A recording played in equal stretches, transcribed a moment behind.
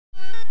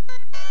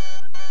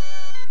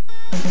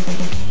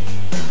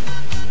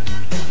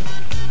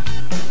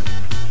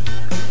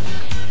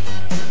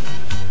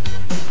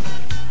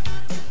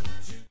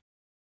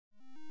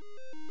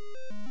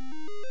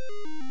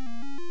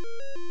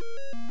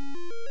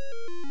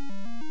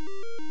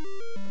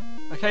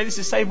Okay, this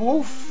is Sabre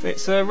Wulf.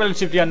 It's a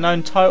relatively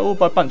unknown title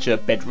by a bunch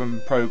of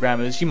bedroom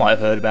programmers. You might have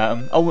heard about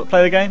them. Ultimate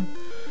play the game.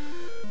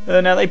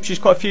 Now they produce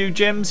quite a few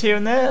gems here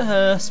and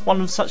there. One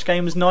of such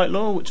game was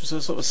Nightlaw, which was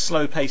a sort of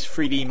slow-paced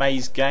 3D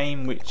maze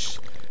game, which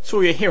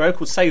saw your hero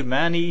called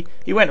Sabreman.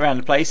 He went around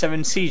the place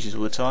having seizures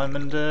all the time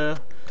and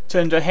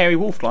turned into a hairy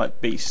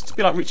wolf-like beast. It's a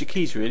bit like Richard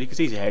Keys really, because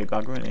he's a hairy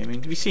bugger, isn't he? I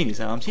mean, have you seen his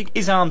arms?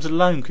 His arms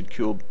alone could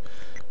cure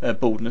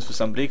baldness for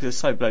somebody because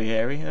they're so bloody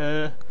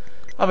hairy.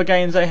 Other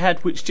games they had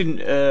which didn't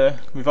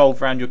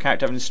revolve around your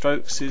character having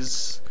strokes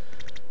is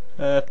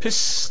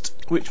Pissed,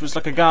 which was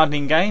like a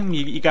gardening game.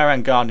 You go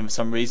around gardening for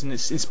some reason.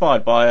 It's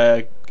inspired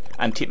by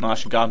Antique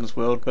Martian Gardener's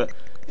World, but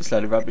it's a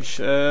load of rubbish.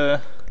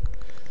 Well,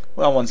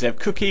 ones they have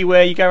Cookie,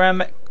 where you go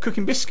around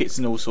cooking biscuits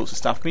and all sorts of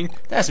stuff. I mean,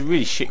 they had some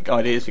really shit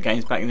ideas for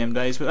games back in them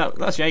days, but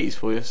that's the 80s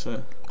for you.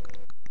 So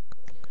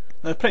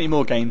there are plenty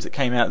more games that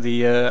came out of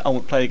the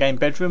Ultimate Play the Game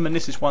bedroom, and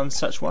this is one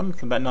such one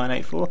from about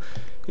 1984.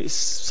 It's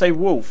Sabre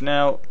Wulf.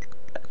 Now,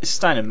 it's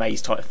standard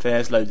maze type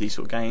affairs, loads of these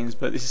sort of games,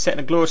 but this is set in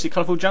a gloriously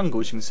colourful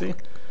jungle, as you can see.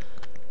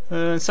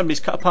 Somebody's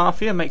cut a path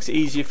here, makes it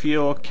easier for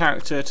your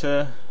character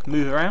to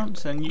move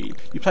around, and you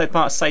play the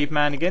part of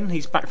Sabreman again.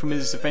 He's back from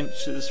his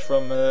adventures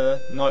from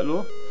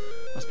Nightlaw.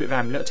 That's a bit of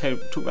Hamlet. I'll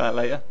talk about that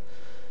later.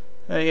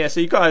 Yeah, so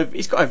he's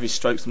got over his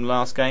strokes from the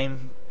last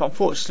game, but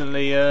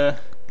unfortunately,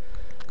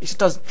 he just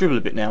does dribble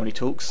a bit now when he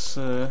talks.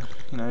 You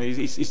know,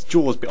 his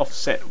jaw's a bit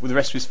offset with the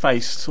rest of his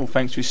face, all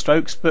thanks to his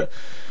strokes, but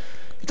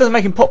it doesn't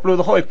make him popular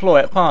with the hoi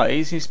polloi at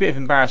parties. It's a bit of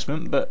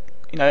embarrassment, but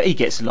you know, he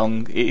gets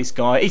along. This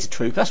guy, he's a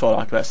trooper. That's what I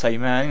like about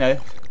Sabreman. You know,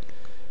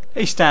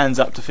 he stands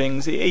up to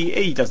things.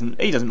 He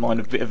doesn't mind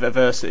a bit of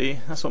adversity.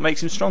 That's what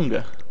makes him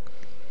stronger.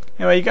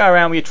 Anyway, you go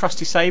around with your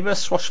trusty sabre,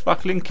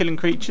 swashbuckling, killing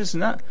creatures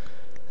and that,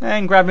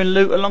 and grabbing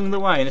loot along the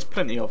way, and there's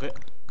plenty of it.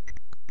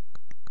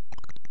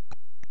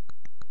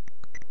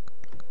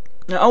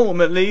 Now,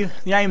 ultimately,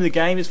 the aim of the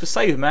game is for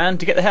Sabreman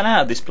to get the hell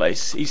out of this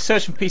place. He's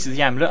searching for pieces of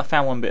the amulet. I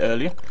found one a bit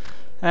earlier.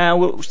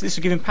 This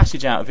will give him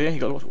passage out of here.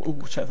 You've got to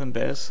watch out for them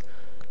bears.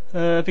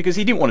 Because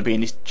he didn't want to be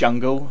in this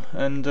jungle,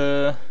 and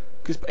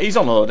because he's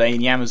on holiday in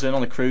the Amazon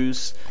on a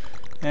cruise,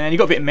 and he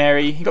got a bit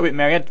merry. He had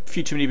a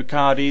few too many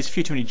Bacardis, a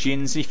few too many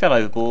gins, and he fell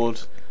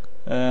overboard.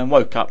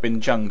 Woke up in the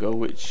jungle,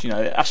 which, you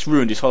know, that's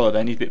ruined his holiday,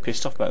 and he's a bit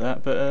pissed off about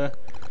that. But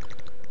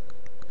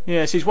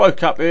yeah, so he's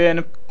woke up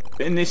here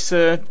in this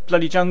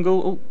bloody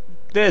jungle. Oh,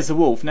 there's the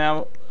wolf.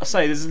 Now I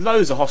say there's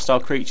loads of hostile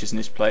creatures in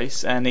this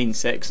place and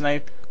insects, and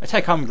they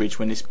take umbrage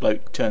when this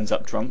bloke turns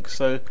up drunk.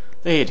 So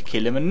they're here to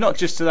kill him, and not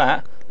just to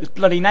that. There's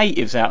bloody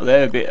natives out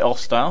there, a bit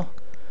hostile.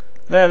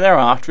 They're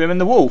after him, and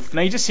the wolf.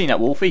 Now you just seen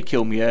that wolf. He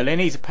killed me earlier, and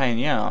he's a pain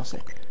in the arse.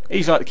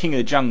 He's like the king of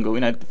the jungle.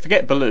 You know,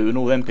 forget Baloo and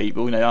all them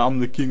people. You know, I'm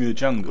the king of the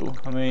jungle.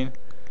 I mean,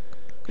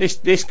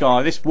 this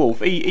guy, this wolf,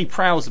 he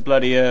prowls the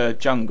bloody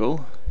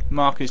jungle,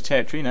 marking his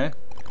territory. You know,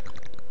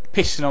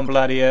 pissing on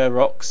bloody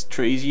rocks,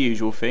 trees, the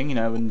usual thing. You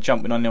know, and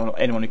jumping on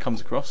anyone who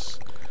comes across.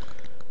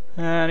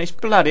 And it's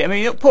bloody. I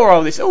mean, poor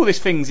old all these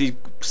things he's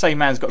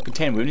Sabreman's got to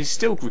contend with, and he's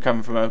still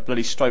recovering from a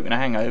bloody stroke and a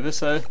hangover.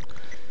 So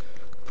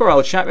poor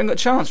old chap, ain't got a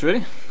chance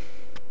really.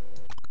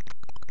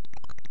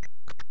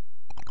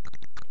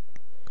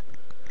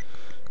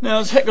 Now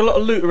there's a heck of a lot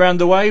of loot around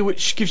the way,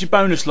 which gives you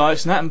bonus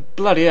lives and that. And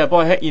bloody hell,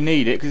 by heck you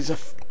need it, because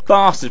it's a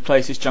bastard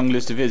place this jungle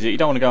is to visit. You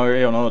don't want to go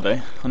here on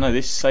holiday. I know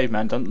this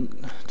Sabreman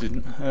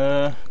didn't.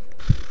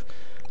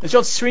 There's the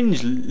odd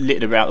syringe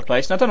littered about the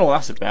place, and I don't know what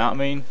that's about. I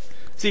mean,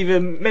 it's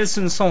either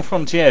Médecins Sans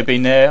Frontières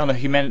been there on a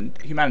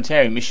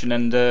humanitarian mission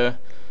and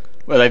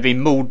well, they've been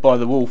mauled by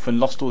the wolf and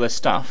lost all their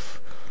stuff,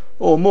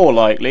 or more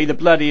likely the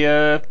bloody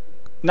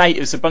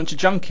natives are a bunch of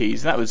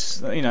junkies. That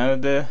was, you know,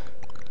 that'd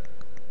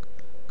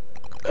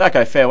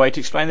go a fair way to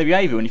explain their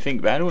behaviour when you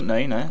think about it, wouldn't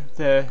they? You know,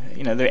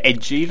 they're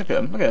edgy. Look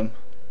at them.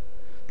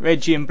 They're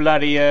edgy and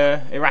bloody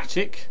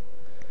erratic.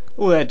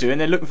 All they're doing,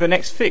 they're looking for the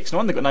next fix. No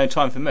wonder they've got no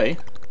time for me.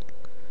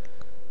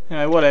 You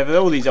know, whatever,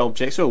 all these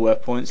objects are all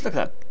worth points. Look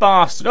at that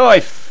bastard. Oh,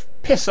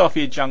 piss off,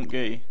 you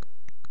junkie.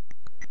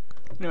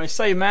 Anyway,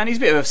 Sabreman, he's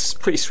a bit of a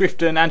pretty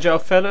swift and agile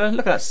fella.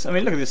 Look at that. I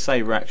mean, look at this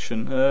sabre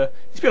action.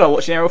 It's a bit like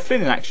watching Errol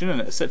Flynn in action,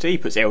 isn't it? Except he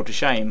puts Errol to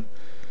shame.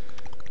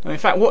 I mean, in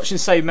fact, watching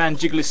Sabreman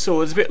jiggle his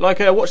sword is a bit like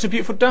watching a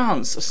beautiful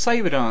dance. A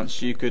sabre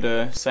dance, you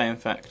could say, in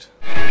fact.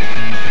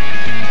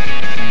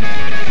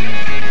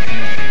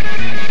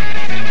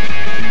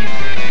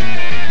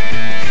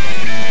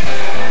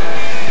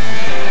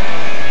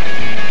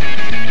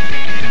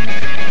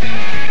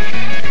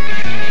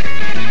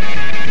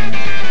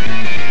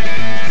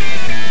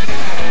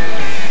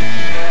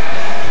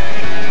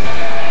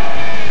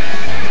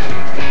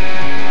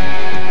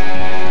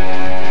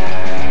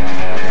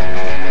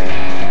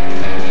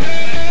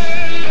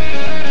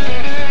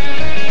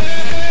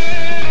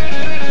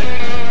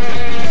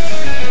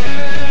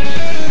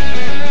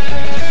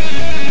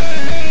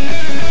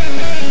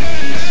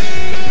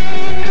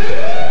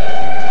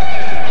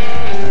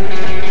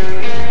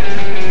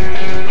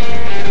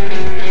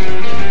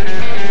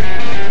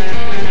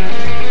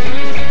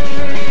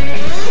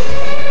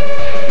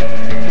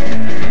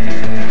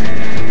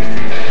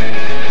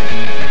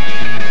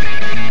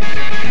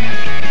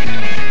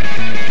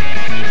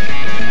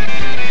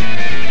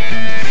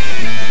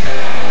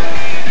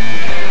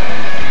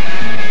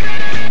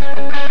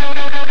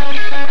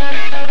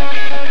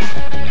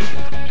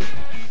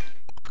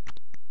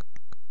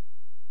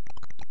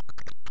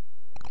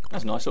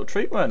 That's a nice little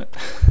treat, weren't it?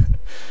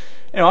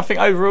 Anyway, I think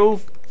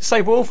overall,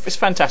 Sabre Wulf, it's a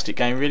fantastic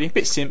game, really. A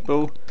bit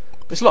simple,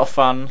 but it's a lot of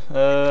fun.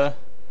 I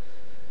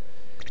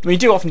mean, you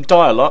do often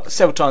die a lot,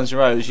 several times in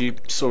a row, as you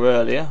saw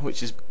earlier,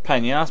 which is a pain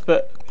in the ass,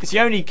 but it's the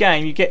only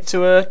game you get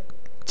to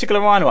tickle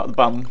a rhino up the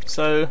bum.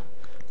 So,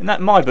 in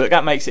my book,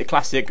 that makes it a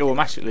classic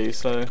automatically.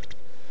 So,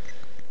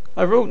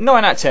 overall,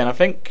 9 out of 10, I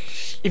think.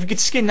 If you could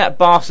skin that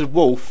bastard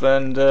wolf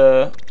and,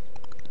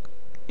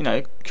 you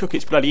know, cook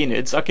its bloody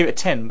innards, I'd give it a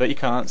 10, but you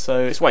can't,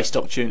 so it's a wasted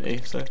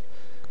opportunity. So,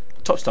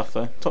 top stuff,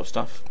 though. Top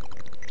stuff.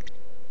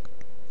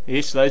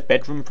 Here's to those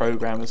bedroom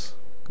programmers.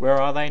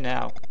 Where are they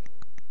now?